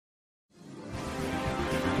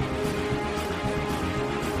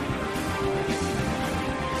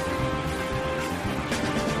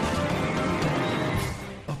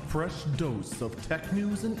fresh dose of tech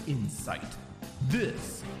news and insight.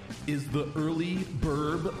 This is the Early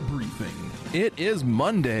Burb Briefing. It is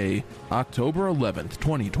Monday, October 11th,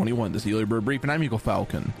 2021. This is the Early Burb Briefing. I'm Eagle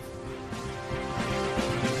Falcon.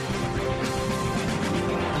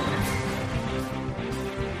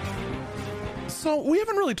 So we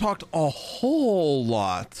haven't really talked a whole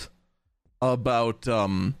lot about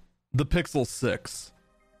the Pixel 6.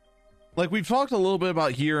 Like, we've talked a little bit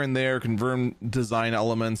about here and there, confirmed design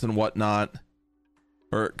elements and whatnot,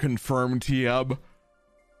 or confirmed TM.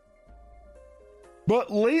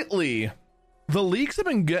 But lately, the leaks have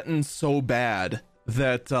been getting so bad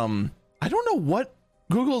that I don't know what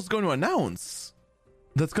Google's going to announce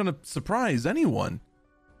that's going to surprise anyone.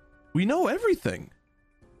 We know everything.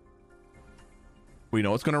 We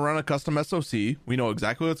know it's going to run a custom SoC. We know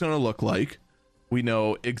exactly what it's going to look like. We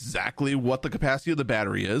know exactly what the capacity of the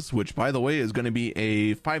battery is, which, by the way, is going to be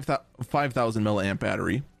a 5,000 milliamp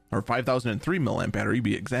battery, or 5,003 milliamp battery,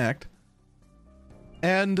 be exact.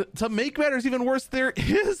 And to make matters even worse, there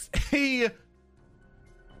is a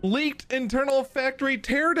leaked internal factory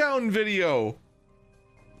teardown video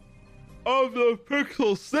of the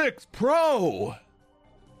Pixel 6 Pro.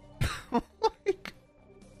 Like,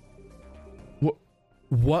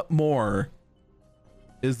 what more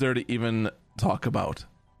is there to even talk about?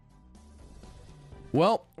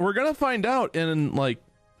 Well, we're gonna find out in like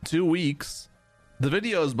 2 weeks. The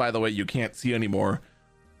videos, by the way, you can't see anymore.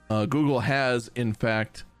 Google has, in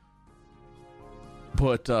fact,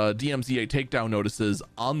 put DMCA takedown notices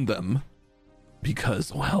on them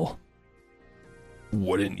because, well,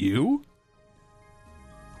 wouldn't you?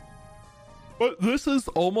 But this is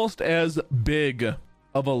almost as big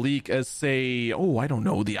of a leak as, say, oh, I don't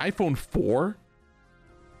know, the iPhone 4.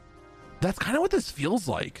 That's kind of what this feels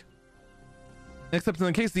like. Except in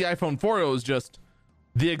the case of the iPhone 4, it was just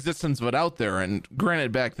the existence of it out there. And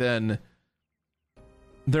granted, back then,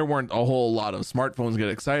 there weren't a whole lot of smartphones to get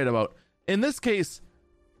excited about. In this case,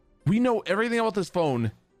 we know everything about this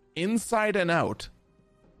phone inside and out.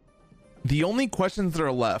 The only questions that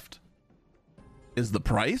are left is the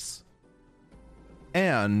price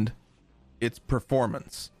and its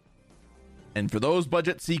performance. And for those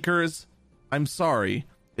budget seekers, I'm sorry,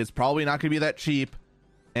 it's probably not going to be that cheap.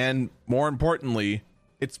 And more importantly,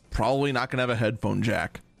 it's probably not going to have a headphone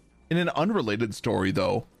jack. In an unrelated story,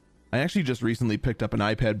 though, I actually just recently picked up an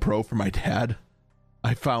iPad Pro for my dad.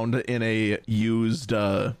 I found in a used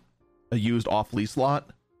off-lease lot.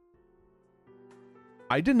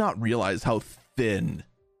 I did not realize how thin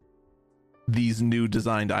these new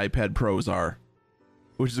designed iPad Pros are,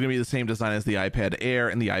 which is going to be the same design as the iPad Air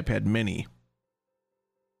and the iPad Mini.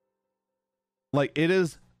 Like, it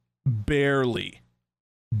is barely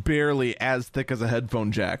as thick as a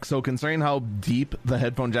headphone jack. So considering how deep the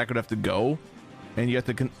headphone jack would have to go, and you have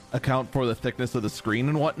to account for the thickness of the screen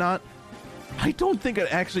and whatnot, I don't think it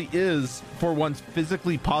actually is, for once,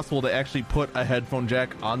 physically possible to actually put a headphone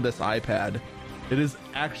jack on this iPad. It is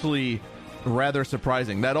actually rather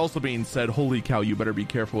surprising. That also being said, holy cow, you better be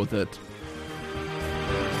careful with it.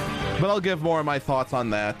 But I'll give more of my thoughts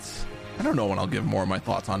on that. I don't know when I'll give more of my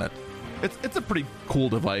thoughts on it. It's a pretty cool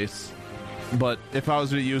device, but if I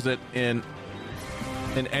was to use it in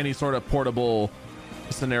any sort of portable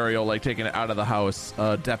scenario, like taking it out of the house,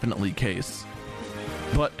 definitely case.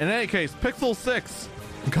 But in any case, Pixel 6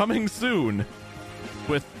 coming soon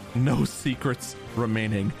with no secrets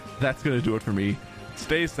remaining. That's gonna do it for me.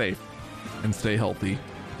 Stay safe and stay healthy.